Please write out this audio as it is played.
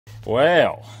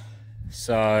Well,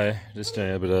 so just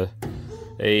doing a bit of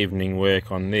evening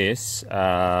work on this. We've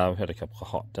had a couple of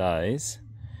hot days,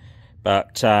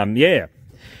 but yeah,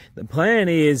 the plan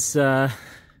is to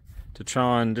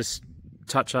try and just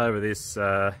touch over this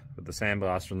with the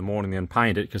sandblaster in the morning and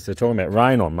paint it, because they're talking about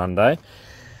rain on Monday.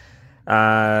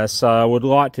 So I would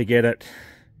like to get it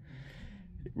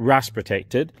rust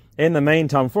protected. In the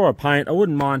meantime, for a paint, I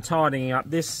wouldn't mind tidying up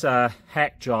this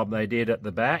hack job they did at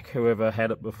the back. Whoever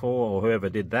had it before, or whoever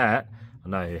did that, I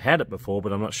know who had it before,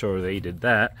 but I'm not sure whether he did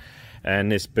that.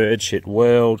 And this bird shit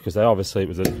world, because they obviously, it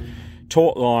was a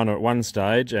taut liner at one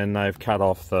stage, and they've cut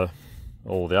off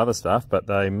all the other stuff, but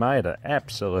they made an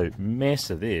absolute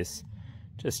mess of this.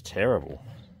 Just terrible.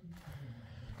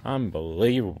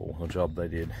 Unbelievable, the job they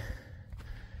did.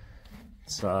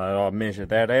 So I measured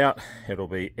that out. It'll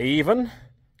be even,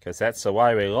 because that's the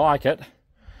way we like it.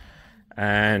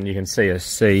 And you can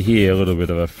see here a little bit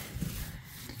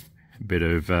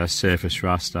of surface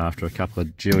rust after a couple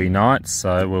of dewy nights,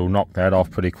 so we'll knock that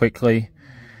off pretty quickly.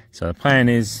 So the plan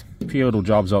is a few little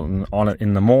jobs on it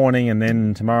in the morning, and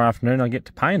then tomorrow afternoon I get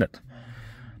to paint it.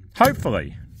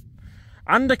 Hopefully.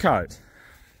 Undercoat.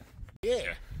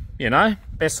 Yeah. You know,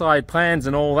 best laid plans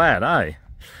and all that, eh?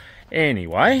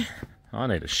 Anyway, I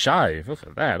need a shave. Look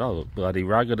at that. I look bloody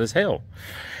rugged as hell.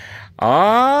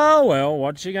 Oh, well,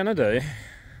 what you gonna do?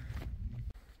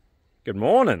 Good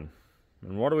morning.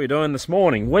 And what are we doing this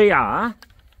morning? We are...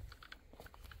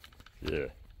 Yeah,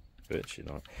 bet you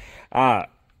not.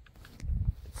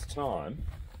 It's time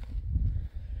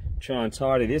to try and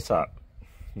tidy this up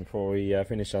before we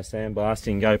finish our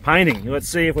sandblasting and go painting. Let's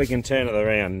see if we can turn it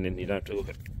around and you don't have to look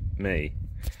at me.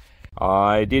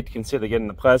 I did consider getting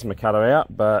the plasma cutter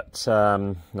out, but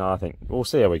no, I think we'll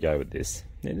see how we go with this.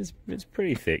 It's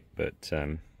pretty thick, but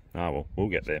oh well, we'll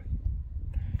get there.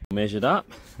 Measured up.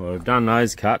 Well, we've done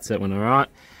those cuts. That went all right.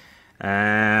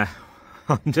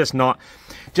 I'm just not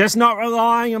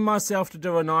relying on myself to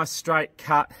do a nice straight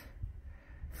cut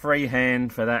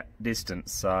freehand for that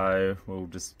distance. So we'll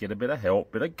just get a bit of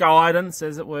help, bit of guidance,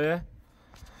 as it were.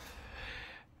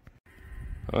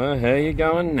 Well, how you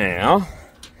going now?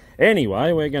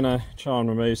 Anyway, we're going to try and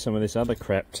remove some of this other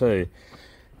crap too.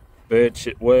 Bird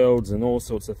shit worlds and all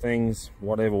sorts of things,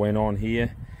 whatever went on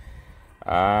here.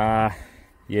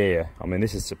 Yeah, I mean,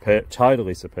 this is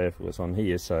totally superfluous on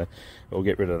here, so we'll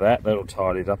get rid of that. That'll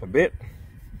tidy it up a bit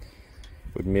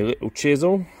with my little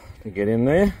chisel to get in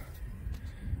there.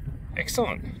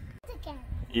 Excellent.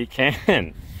 You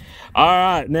can. All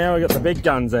right, now we've got the big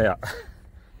guns out.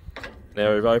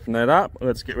 Now we've opened that up,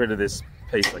 let's get rid of this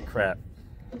piece of crap.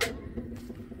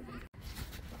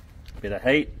 Bit of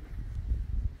heat,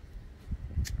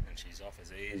 and she's off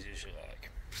as easy as you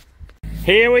like.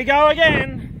 Here we go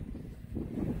again.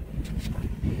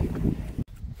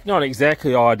 Not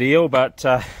exactly ideal, but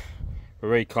we're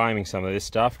reclaiming some of this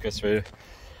stuff because we're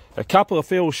a couple of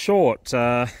fills short.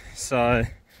 So it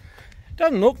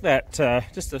doesn't look that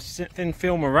just a thin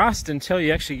film of rust until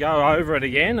you actually go over it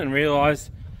again and realise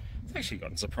it's actually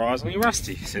gotten surprisingly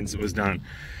rusty since it was done.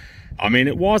 I mean,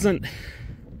 it was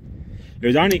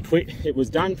only quick, it was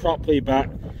done properly, but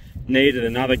needed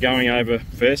another going over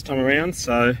first time around,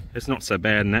 so it's not so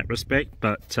bad in that respect.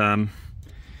 But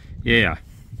yeah,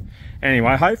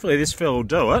 anyway, hopefully this fill will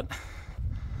do it.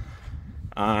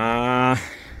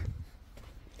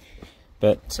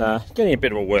 But getting a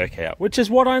bit of a workout, which is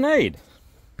what I need,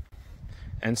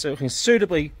 and so looking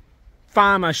suitably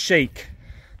farmer chic,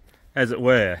 as it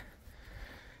were.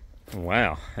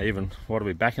 Wow, even, what are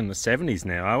we, back in the 70s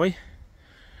now, are we?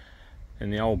 In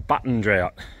the old button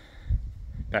drought,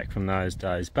 back from those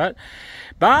days. But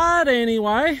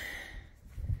anyway,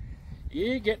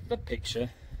 you get the picture.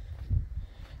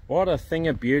 What a thing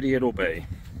of beauty it'll be.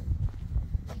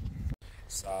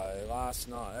 So last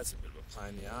night, that's a bit of a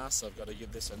pain in the arse. I've got to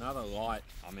give this another light.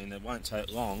 I mean, it won't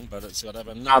take long, but it's got to have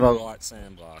another light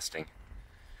sandblasting.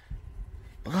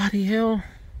 Bloody hell.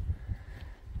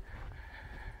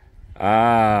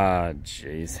 Ah,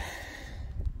 jeez.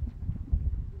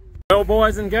 Well,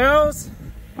 boys and girls,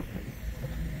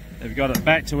 they've got it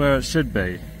back to where it should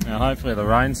be. Now, hopefully the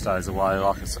rain stays away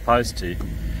like it's supposed to.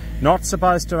 Not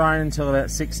supposed to rain until about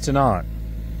 6 tonight.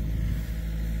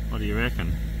 What do you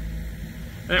reckon?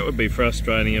 That would be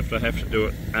frustrating if I have to do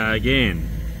it again.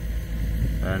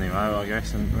 Anyway, well, I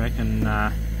reckon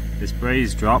this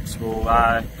breeze drops, we'll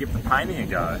give the painting a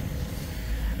go.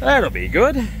 That'll be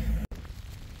good.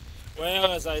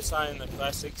 Well, as they say in the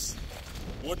classics,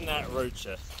 wouldn't that root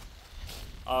you?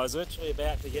 I was literally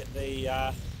about to get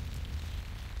the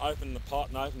open the pot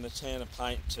and open the can of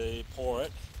paint to pour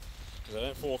it, because I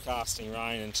don't forecasting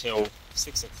rain until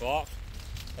 6 o'clock.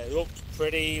 It looked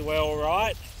pretty well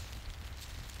right.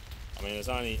 I mean, it was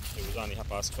only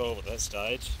 12:30 at that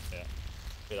stage, about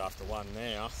a bit after 1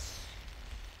 now.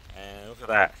 And look at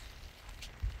that.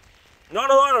 Not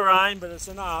a lot of rain, but it's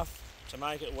enough to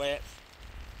make it wet.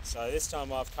 So this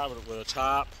time I've covered it with a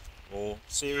tarp, or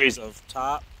series of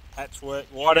tarp, patchwork,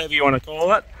 whatever you want to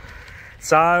call it.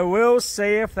 So we'll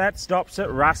see if that stops it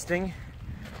rusting,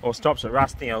 or stops it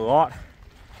rusting a lot.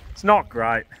 It's not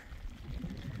great.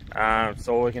 That's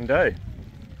all we can do.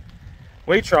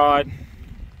 We tried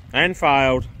and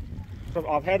failed.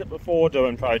 I've had it before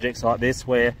doing projects like this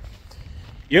where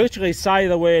you literally say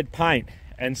the word paint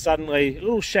and suddenly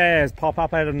little showers pop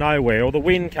up out of nowhere, or the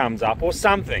wind comes up or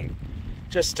something,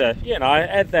 just to, you know,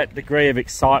 add that degree of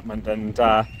excitement and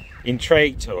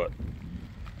intrigue to it.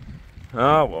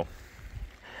 Oh well,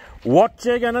 what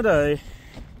you gonna do?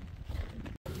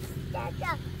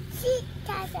 Sheep,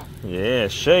 Dada. Yeah,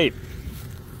 sheep.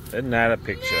 Isn't that a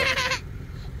picture?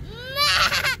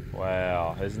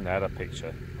 Wow, isn't that a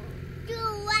picture?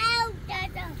 Wow,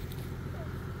 Dada.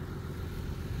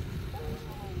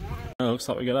 Oh, looks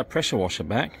like we got our pressure washer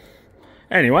back.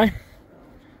 Anyway,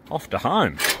 off to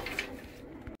home.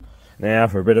 Now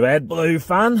for a bit of AdBlue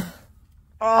fun.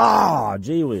 Oh,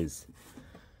 gee whiz.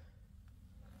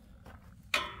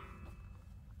 I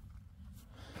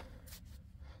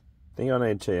think I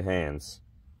need 2 hands,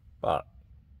 but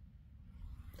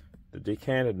the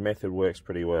decanted method works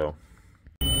pretty well.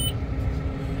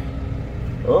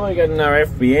 Well, we got another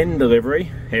FBN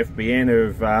delivery. FBN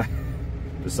have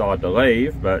decided to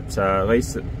leave, but at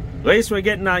least we're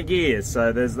getting our gears,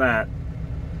 so there's that.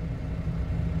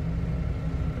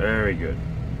 Very good.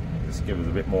 Just give us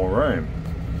a bit more room.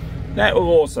 That will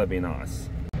also be nice.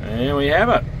 And here we have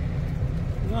it.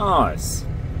 Nice.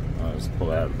 I'll just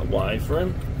pull out of the way for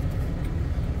him.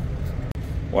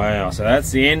 Wow, so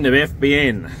that's the end of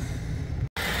FBN.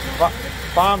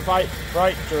 Farm Freight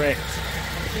Direct.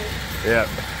 Yep.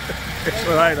 Catch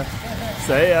you later.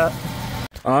 See ya.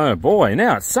 Oh boy,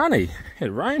 now it's sunny.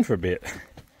 It rained for a bit.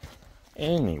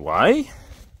 Anyway.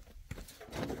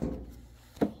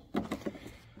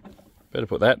 Better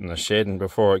put that in the shed and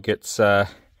before it gets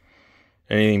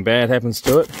anything bad happens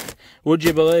to it. Would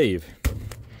you believe?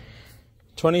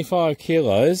 25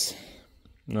 kilos.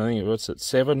 I think it's at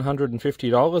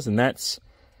 $750, and that's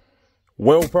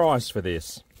well priced for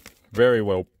this. Very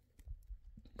well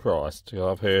priced.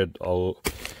 I've heard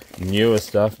newer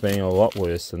stuff being a lot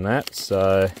worse than that.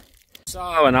 So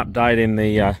an update in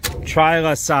the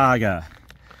trailer saga.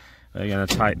 We're going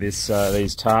to take these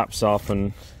tarps off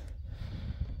and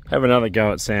have another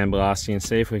go at sandblasting and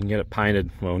see if we can get it painted.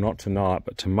 Well, not tonight,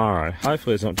 but tomorrow.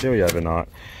 Hopefully it's not dewy overnight.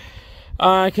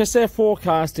 Because they're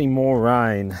forecasting more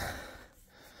rain.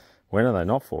 When are they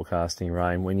not forecasting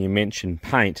rain? When you mention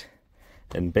paint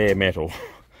and bare metal.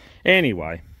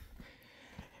 Anyway,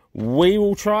 we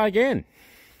will try again.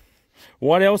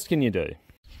 What else can you do?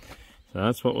 So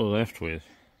that's what we're left with.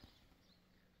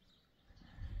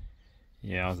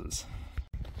 Yowzers.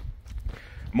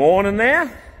 Morning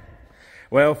there.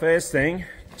 Well, first thing,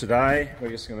 today we're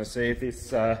just going to see if this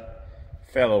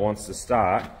fella wants to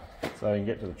start so we can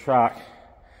get to the truck.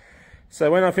 So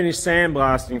when I finish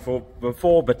sandblasting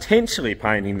before potentially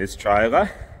painting this trailer,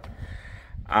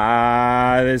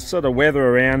 there's sort of weather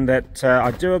around that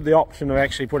I do have the option of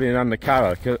actually putting it under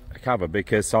cover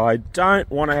because I don't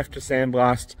want to have to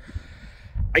sandblast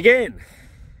again.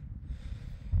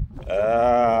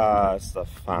 It's the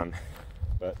fun.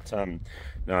 But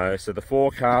no, so the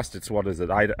forecast, it's what is it,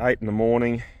 8 in the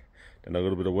morning. Done a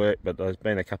little bit of work, but there's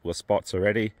been a couple of spots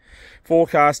already.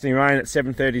 Forecasting rain at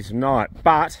 7:30 tonight,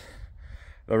 but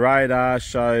the radar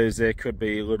shows there could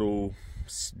be little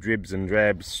dribs and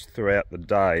drabs throughout the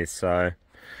day, so I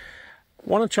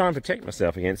want to try and protect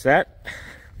myself against that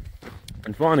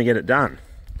and finally get it done.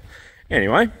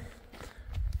 Anyway,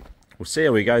 we'll see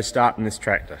how we go starting this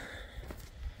tractor.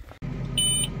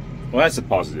 Well, that's a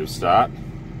positive start.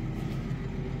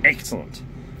 Excellent.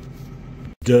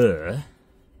 Duh.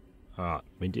 Alright,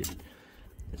 we did.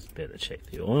 Let's better check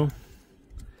the oil.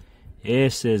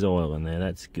 Yes, there's oil in there,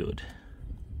 that's good.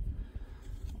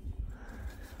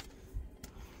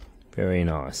 Very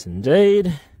nice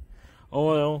indeed.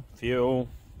 Oil, fuel.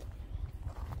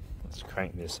 Let's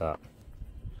crank this up.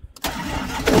 Get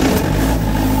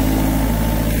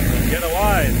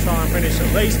away and try and finish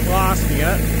at least blasting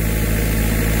it.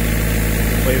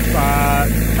 We've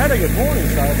had a good morning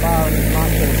so far, in as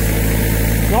much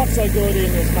as, not so good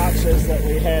in as much as that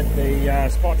we had the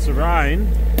spots of rain,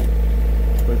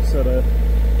 which sort of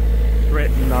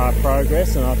threatened our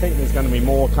progress, and I think there's going to be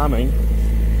more coming.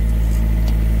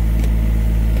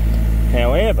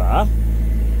 However,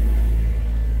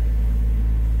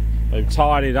 We've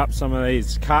tidied up some of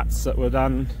these cuts that were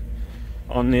done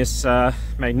on this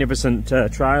magnificent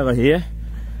trailer here.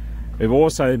 We've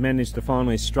also managed to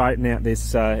finally straighten out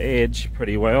this edge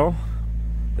pretty well.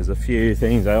 There's a few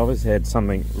things, I obviously had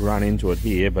something run into it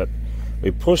here, but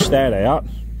we pushed that out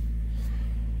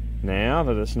now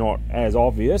that it's not as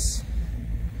obvious.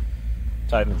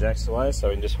 Taking the jacks away so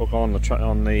we can just hook on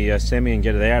the semi and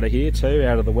get it out of here too,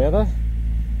 out of the weather.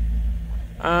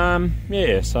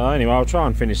 Yeah, so anyway, I'll try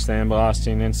and finish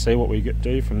sandblasting and then see what we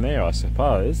do from there, I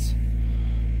suppose.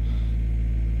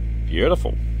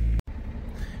 Beautiful.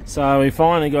 So we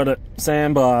finally got it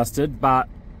sandblasted, but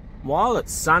while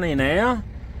it's sunny now,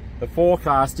 the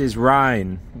forecast is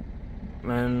rain,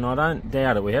 and I don't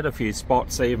doubt it. We had a few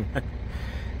spots even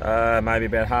maybe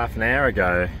about half an hour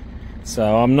ago,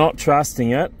 so I'm not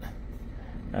trusting it.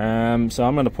 So I'm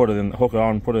going to put it in the hook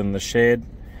on, put it in the shed,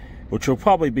 which will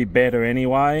probably be better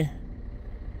anyway.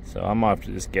 So I might have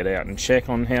to just get out and check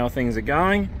on how things are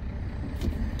going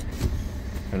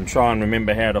and try and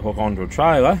remember how to hook onto a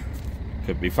trailer.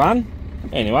 Could be fun.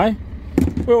 Anyway,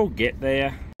 we'll get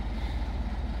there.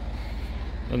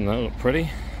 Doesn't that look pretty?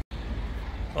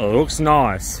 Oh, it looks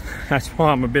nice. That's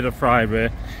why I'm a bit afraid.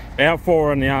 We're about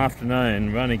 4 in the afternoon.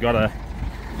 We've only got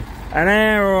an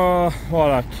hour or what,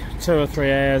 like 2 or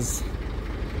 3 hours.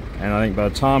 And I think by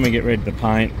the time we get ready to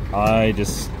paint,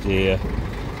 yeah.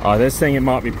 Oh, this thing, it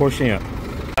might be pushing it.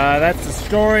 That's the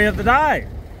story of the day.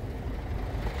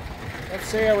 Let's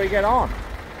see how we get on.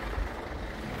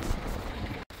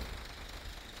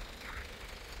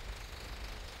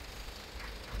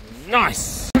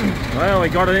 Nice. Well, we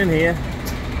got it in here,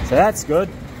 so that's good.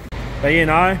 But you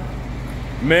know,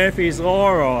 Murphy's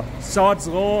Law or Sod's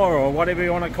Law or whatever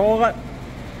you want to call it.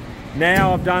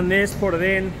 Now I've done this, put it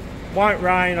in. Won't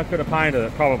rain, I could have painted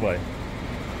it probably.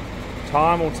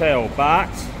 Time will tell, but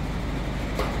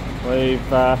we've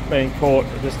been caught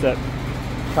just a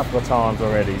couple of times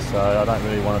already, so I don't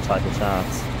really want to take a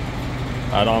chance.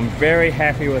 But I'm very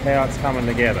happy with how it's coming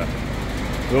together.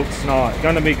 Looks nice,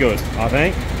 going to be good, I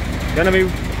think. Going to be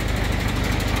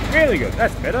really good,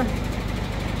 that's better.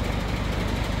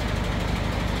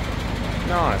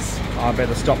 Nice. I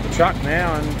better stop the truck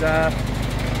now and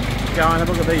go and have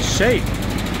a look at these sheep.